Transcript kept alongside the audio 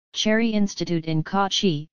Cherry Institute in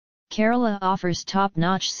Kochi, Kerala offers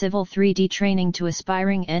top-notch civil 3D training to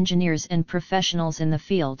aspiring engineers and professionals in the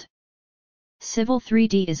field. Civil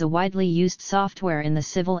 3D is a widely used software in the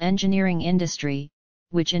civil engineering industry,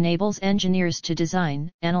 which enables engineers to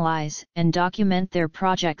design, analyze, and document their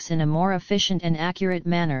projects in a more efficient and accurate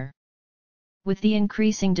manner. With the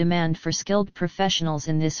increasing demand for skilled professionals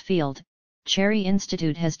in this field, Cherry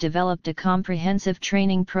Institute has developed a comprehensive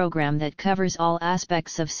training program that covers all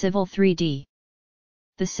aspects of Civil 3D.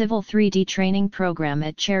 The Civil 3D training program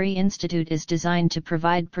at Cherry Institute is designed to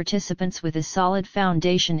provide participants with a solid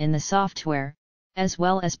foundation in the software, as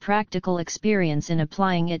well as practical experience in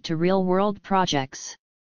applying it to real-world projects.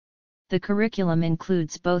 The curriculum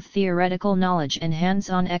includes both theoretical knowledge and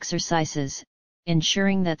hands-on exercises,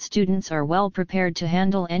 ensuring that students are well prepared to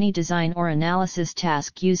handle any design or analysis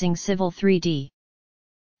task using Civil 3D.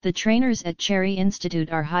 The trainers at Cherry Institute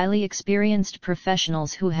are highly experienced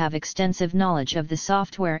professionals who have extensive knowledge of the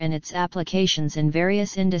software and its applications in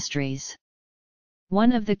various industries.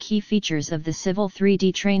 One of the key features of the Civil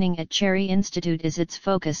 3D training at Cherry Institute is its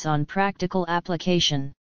focus on practical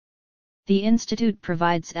application. The institute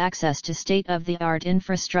provides access to state-of-the-art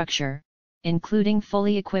infrastructure, including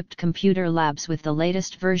fully equipped computer labs with the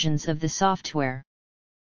latest versions of the software.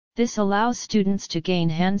 This allows students to gain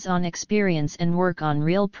hands-on experience and work on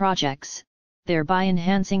real projects, thereby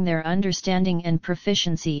enhancing their understanding and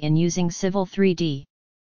proficiency in using Civil 3D.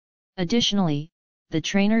 Additionally, the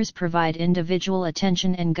trainers provide individual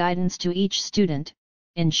attention and guidance to each student,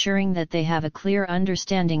 ensuring that they have a clear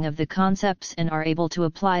understanding of the concepts and are able to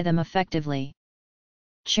apply them effectively.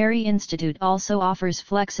 Cherry Institute also offers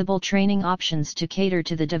flexible training options to cater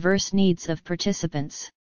to the diverse needs of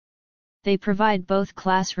participants. They provide both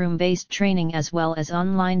classroom-based training as well as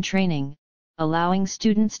online training, allowing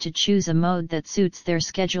students to choose a mode that suits their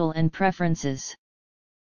schedule and preferences.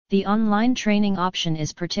 The online training option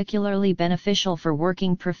is particularly beneficial for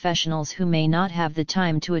working professionals who may not have the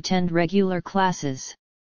time to attend regular classes.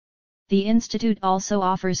 The institute also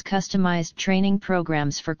offers customized training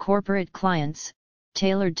programs for corporate clients,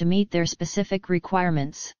 tailored to meet their specific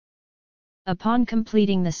requirements. Upon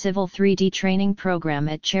completing the Civil 3D training program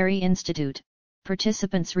at Cherry Institute,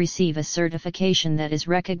 participants receive a certification that is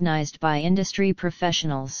recognized by industry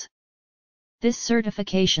professionals. This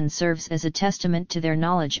certification serves as a testament to their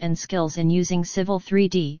knowledge and skills in using Civil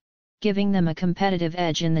 3D, giving them a competitive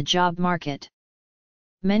edge in the job market.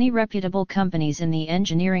 Many reputable companies in the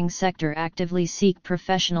engineering sector actively seek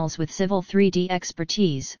professionals with Civil 3D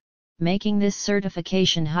expertise, making this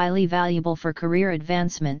certification highly valuable for career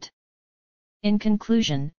advancement. In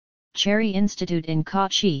conclusion, Cherry Institute in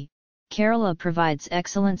Kochi, Kerala provides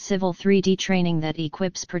excellent Civil 3D training that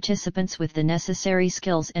equips participants with the necessary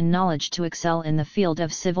skills and knowledge to excel in the field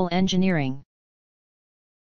of civil engineering.